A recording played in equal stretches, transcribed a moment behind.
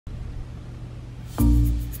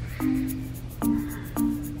Okay.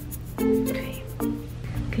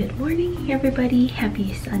 Good morning, everybody.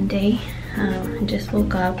 Happy Sunday. I just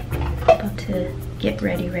woke up, about to get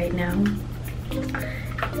ready right now.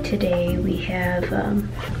 Today we have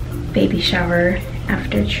baby shower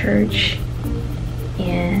after church,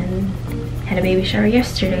 and had a baby shower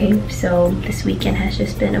yesterday, so this weekend has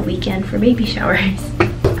just been a weekend for baby showers.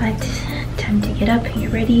 But time to get up and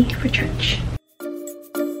get ready for church.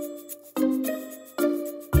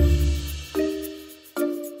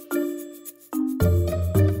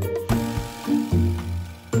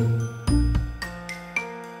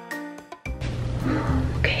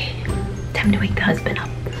 Okay, time to wake the husband up.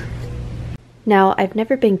 Now, I've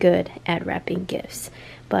never been good at wrapping gifts,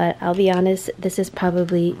 but I'll be honest, this is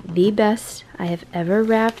probably the best I have ever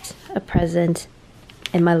wrapped a present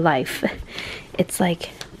in my life. It's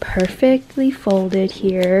like perfectly folded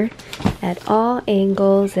here at all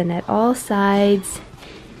angles and at all sides,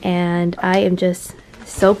 and I am just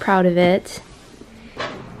so proud of it.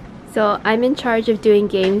 So I'm in charge of doing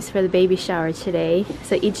games for the baby shower today.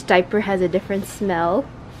 So each diaper has a different smell.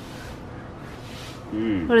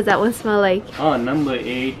 What does that one smell like? Oh, number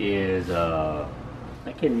 8 is I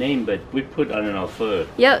can name, but we put on our fur.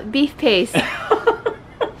 Yep, beef paste.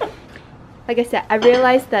 Like I said, I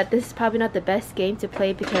realized that this is probably not the best game to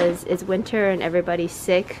play because it's winter and everybody's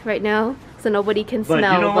sick right now, so nobody can smell.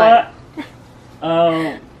 But you know what?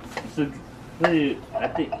 I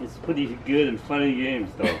think it's pretty good and funny games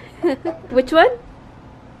though. Which one?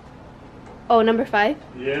 Oh, number 5?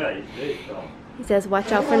 Yeah, it's great though. He says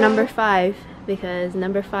watch out for number 5 because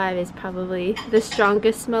number 5 is probably the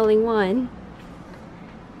strongest smelling one.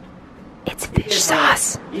 It's fish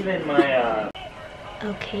sauce. Even my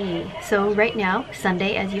Okay, so right now,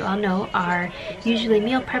 Sunday, as you all know, are usually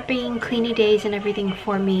meal prepping, cleaning days and everything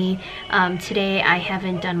for me. Today I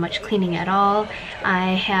haven't done much cleaning at all.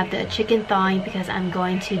 I have the chicken thawing because I'm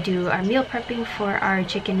going to do our meal prepping for our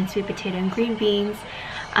chicken and sweet potato and green beans.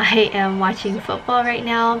 I am watching football right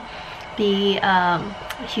now. The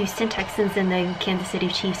Houston Texans and the Kansas City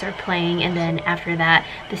Chiefs are playing, and then after that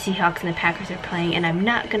the Seahawks and the Packers are playing, and I'm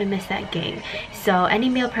not gonna miss that game. So any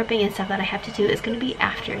meal prepping and stuff that I have to do is gonna be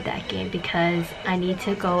after that game because I need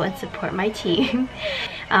to go and support my team.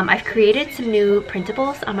 I've created some new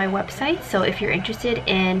printables on my website, so if you're interested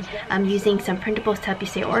in using some printables to help you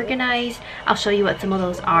stay organized, I'll show you what some of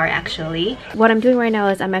those are actually. What I'm doing right now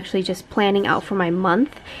is I'm actually just planning out for my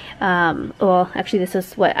month. Well, actually this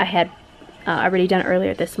is what I had already done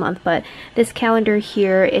earlier this month, but this calendar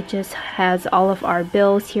here, it just has all of our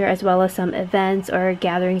bills here as well as some events or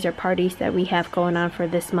gatherings or parties that we have going on for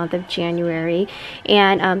this month of January.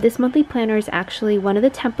 And this monthly planner is actually one of the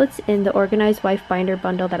templates in the Organized Wife Binder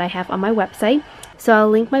bundle that I have on my website. So I'll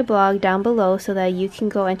link my blog down below so that you can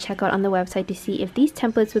go and check out on the website to see if these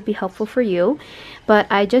templates would be helpful for you. But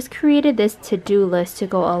I just created this to-do list to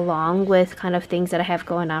go along with kind of things that I have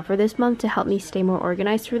going on for this month to help me stay more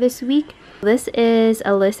organized for this week. This is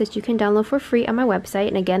a list that you can download for free on my website,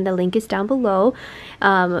 and again the link is down below.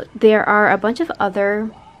 There are a bunch of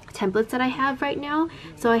other templates that I have right now.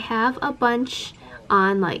 So I have a bunch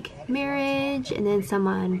on like marriage, and then some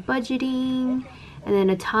on budgeting, and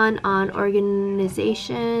then a ton on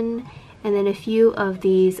organization, and then a few of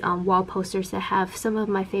these wall posters that have some of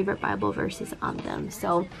my favorite Bible verses on them.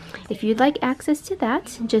 So if you'd like access to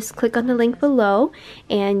that, just click on the link below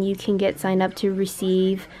and you can get signed up to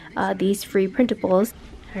receive these free printables.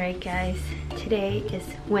 Alright guys, today is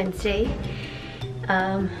Wednesday.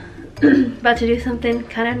 About to do something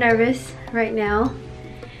kind of nervous right now.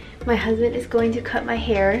 My husband is going to cut my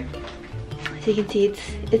hair. As you can see,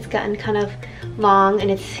 it's gotten kind of long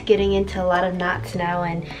and it's getting into a lot of knots now,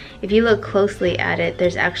 and if you look closely at it,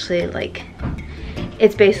 there's actually like,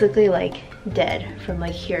 it's basically like dead from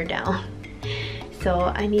like here down.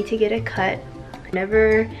 So I need to get it cut. I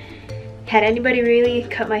never had anybody really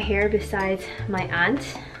cut my hair besides my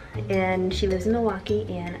aunt, and she lives in Milwaukee,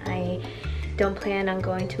 and I don't plan on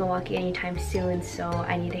going to Milwaukee anytime soon, so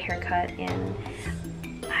I need a haircut and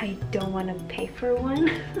I don't want to pay for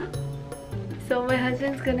one. So my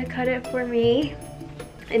husband's gonna cut it for me,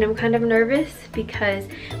 and I'm kind of nervous because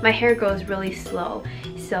my hair grows really slow,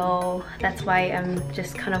 so that's why I'm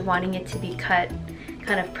just kind of wanting it to be cut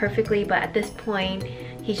kind of perfectly. But at this point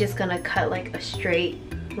he's just gonna cut like a straight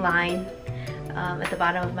line at the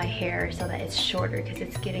bottom of my hair so that it's shorter because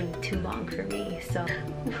it's getting too long for me. So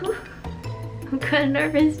I'm kind of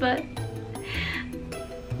nervous, but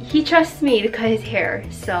he trusts me to cut his hair,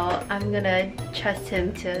 so I'm gonna trust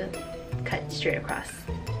him to cut straight across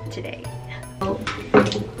today.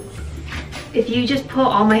 If you just pull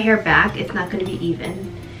all my hair back, it's not going to be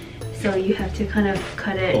even. So you have to kind of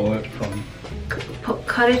cut it. Pull it from.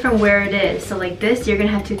 Cut it from where it is. So like this, you're gonna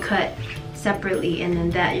have to cut separately, and then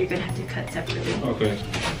that you're gonna have to cut separately. Okay.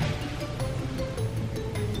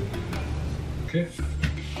 Okay.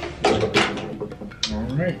 All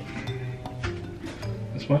right.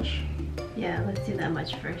 This much? Yeah, let's do that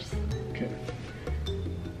much first. Okay.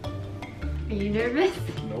 Are you nervous?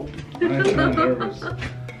 Nope. I'm not nervous.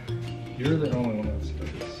 You're the only one that's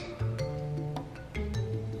nervous.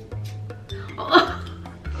 Oh.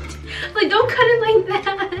 Like, don't cut it like that.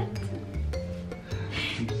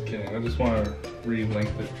 I'm just kidding. I just want to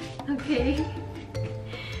re-lengthen it. Okay.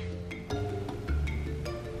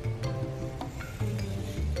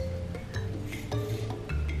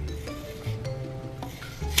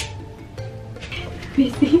 Let me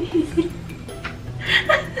see.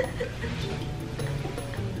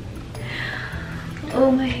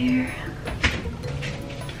 Oh, my hair.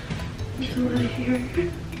 This is my hair.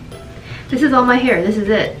 This is all my hair. This is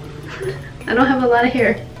it. I don't have a lot of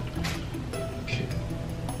hair. Okay.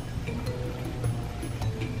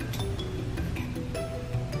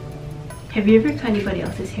 Have you ever cut anybody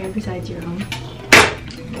else's hair besides your own?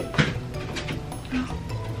 Nope.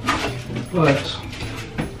 But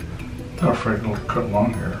I'm not afraid to cut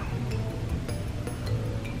long hair.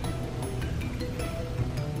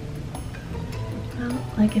 Well,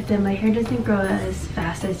 like I said, my hair doesn't grow as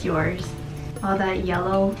fast as yours. All that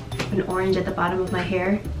yellow and orange at the bottom of my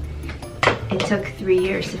hair, it took 3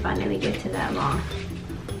 years to finally get to that long.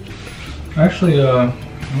 Actually,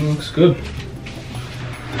 it looks good.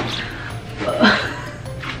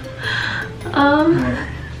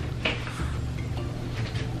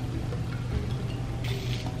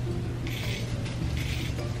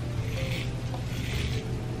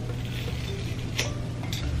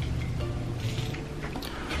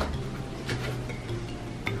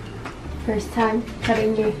 First time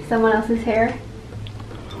cutting someone else's hair?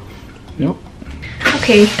 Yep.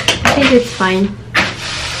 Okay, I think it's fine.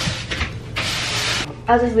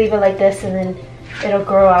 I'll just leave it like this and then it'll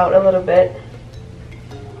grow out a little bit.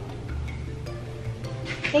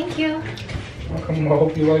 Thank you. Welcome. I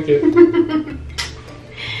hope you like it.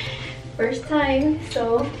 First time,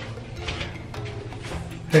 so.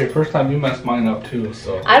 Hey, first time you messed mine up too,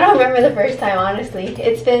 so. I don't remember the first time, honestly.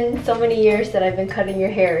 It's been so many years that I've been cutting your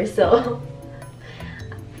hair, so.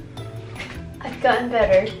 I've gotten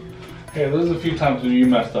better. Hey, there's a few times when you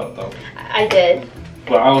messed up though. I did.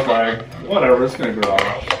 But I was like, whatever, it's gonna grow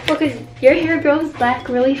out. Well, because your hair grows back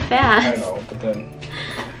really fast. I know, but then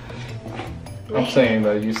I'm saying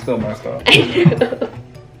that you still messed up.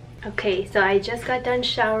 Okay, so I just got done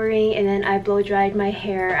showering and then I blow dried my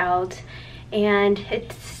hair out, and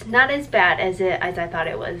it's not as bad as I thought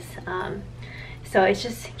it was. So it's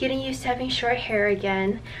just getting used to having short hair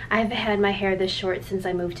again. I haven't had my hair this short since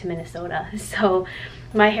I moved to Minnesota, so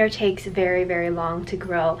my hair takes very, very long to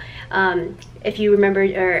grow. If you remember,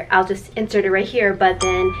 or I'll just insert it right here, but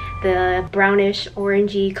then the brownish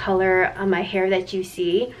orangey color on my hair that you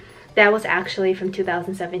see, that was actually from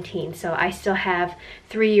 2017. So I still have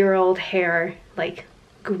 3-year-old hair like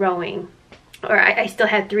growing, or I still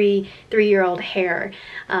had three-year-old hair.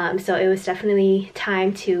 So it was definitely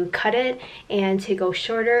time to cut it and to go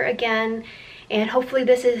shorter again. And hopefully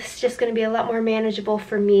this is just going to be a lot more manageable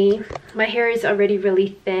for me. My hair is already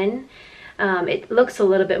really thin. It looks a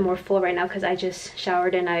little bit more full right now because I just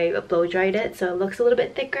showered and I blow dried it, so it looks a little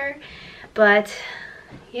bit thicker. But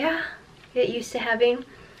yeah, get used to having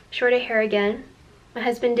shorter hair again. My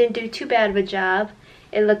husband didn't do too bad of a job.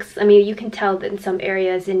 It looks, I mean, you can tell that in some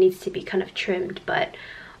areas it needs to be kind of trimmed, but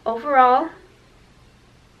overall,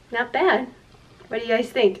 not bad. What do you guys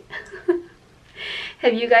think?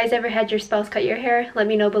 Have you guys ever had your spouse cut your hair? Let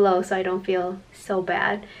me know below so I don't feel so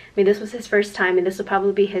bad. I mean, this was his first time, and this will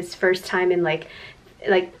probably be his first time in like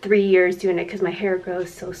 3 years doing it because my hair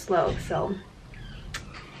grows so slow. So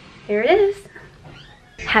here it is.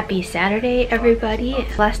 Happy Saturday, everybody.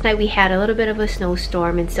 Last night we had a little bit of a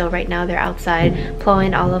snowstorm, and so right now they're outside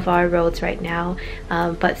plowing all of our roads right now.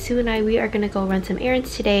 But Sue and we are gonna go run some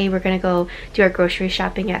errands today. We're gonna go do our grocery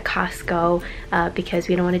shopping at Costco because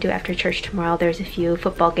we don't want to do it after church tomorrow. There's a few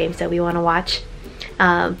football games that we want to watch.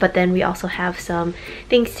 But then we also have some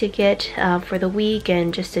things to get for the week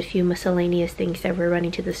and just a few miscellaneous things that we're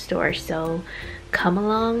running to the store. So come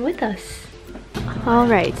along with us.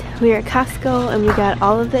 Alright, we're at Costco and we got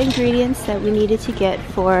all of the ingredients that we needed to get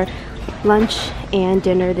for lunch and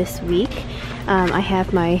dinner this week. I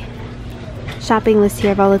have my shopping list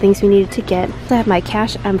here of all the things we needed to get. I have my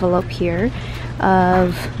cash envelope here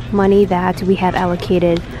of money that we have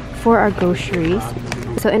allocated for our groceries.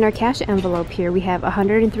 So in our cash envelope here, we have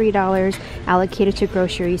 $103 allocated to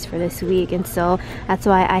groceries for this week, and so that's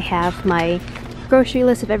why I have my grocery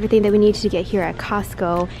list of everything that we need to get here at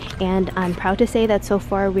Costco, and I'm proud to say that so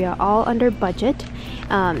far we are all under budget.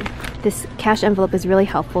 This cash envelope is really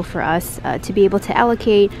helpful for us to be able to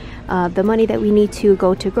allocate the money that we need to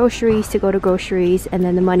go to groceries, and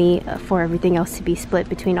then the money for everything else to be split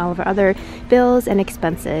between all of our other bills and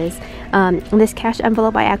expenses. This cash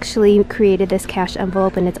envelope, I actually created this cash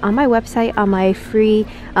envelope, and it's on my website on my free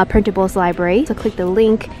printables library. So click the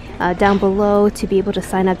link down below to be able to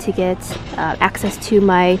sign up to get access to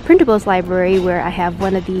my printables library, where I have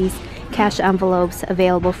one of these cash envelopes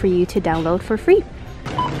available for you to download for free.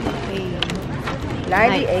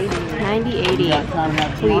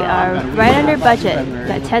 90.80. We are right under budget.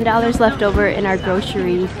 Got $10 left over in our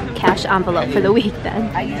grocery cash envelope for the week then.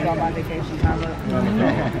 I use all my vacation time. Are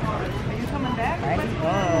you coming back?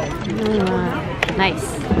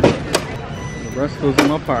 Nice. The rest goes in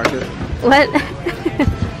my pocket. What?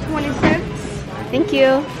 20 cents. Thank you.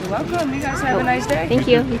 You're welcome. You guys have a nice day. Thank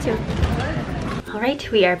you. You too.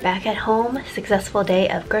 Alright, we are back at home. Successful day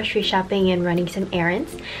of grocery shopping and running some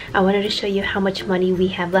errands. I wanted to show you how much money we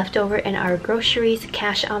have left over in our groceries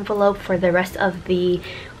cash envelope for the rest of the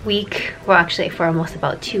week. Well, actually for almost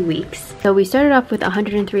about 2 weeks. So we started off with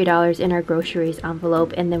 $103 in our groceries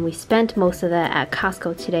envelope, and then we spent most of that at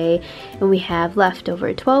Costco today, and we have left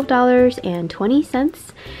over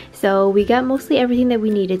 $12.20. So we got mostly everything that we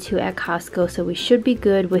needed to at Costco, so we should be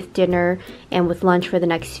good with dinner and with lunch for the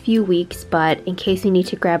next few weeks. But in case we need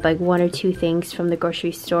to grab like 1 or 2 things from the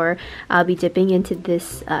grocery store, I'll be dipping into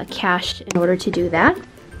this cash in order to do that.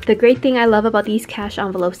 The great thing I love about these cash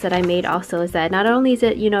envelopes that I made also is that not only is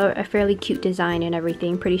it, you know, a fairly cute design and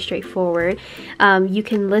everything, pretty straightforward, you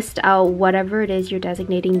can list out whatever it is you're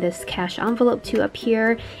designating this cash envelope to up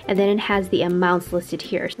here, and then it has the amounts listed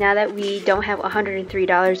here. Now that we don't have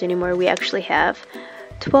 $103 anymore, we actually have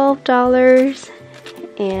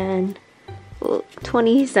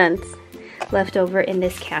 $12.20 left over in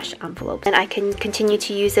this cash envelope, and I can continue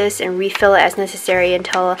to use this and refill it as necessary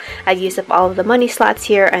until I've used up all of the money slots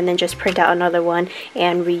here, and then just print out another one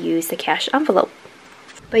and reuse the cash envelope.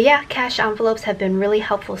 But yeah, cash envelopes have been really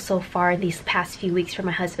helpful so far these past few weeks for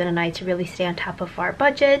my husband and I to really stay on top of our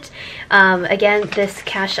budget. Again, this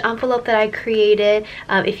cash envelope that I created,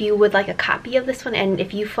 if you would like a copy of this one, and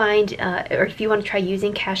if you find, or if you want to try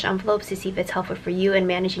using cash envelopes to see if it's helpful for you in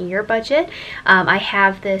managing your budget, I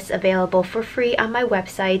have this available for free on my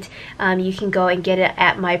website. You can go and get it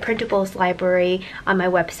at my printables library on my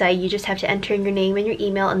website. You just have to enter in your name and your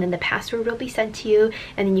email, and then the password will be sent to you,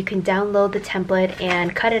 and then you can download the template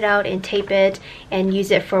and cut it out and tape it and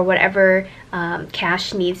use it for whatever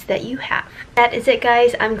cash needs that you have. That is it,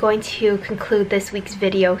 guys. I'm going to conclude this week's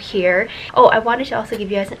video here. Oh, I wanted to also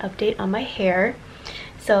give you guys an update on my hair.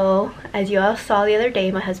 So as you all saw the other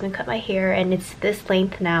day, my husband cut my hair and it's this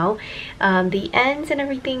length now. The ends and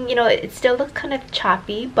everything, you know, it still looks kind of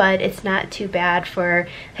choppy, but it's not too bad for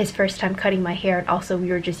his first time cutting my hair. And also we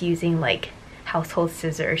were just using like household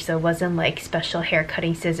scissors, so it wasn't like special hair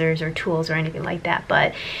cutting scissors or tools or anything like that.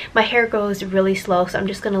 But my hair grows really slow, so I'm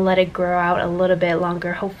just gonna let it grow out a little bit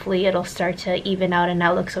longer. Hopefully it'll start to even out and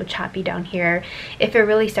not look so choppy down here. If it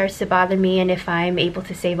really starts to bother me and if I'm able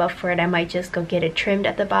to save up for it, I might just go get it trimmed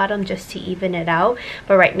at the bottom just to even it out.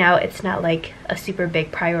 But right now it's not like a super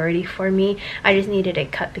big priority for me. I just needed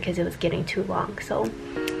it cut because it was getting too long. So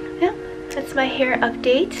yeah, that's my hair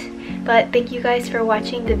update. But thank you guys for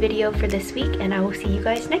watching the video for this week, and I will see you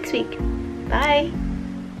guys next week. Bye!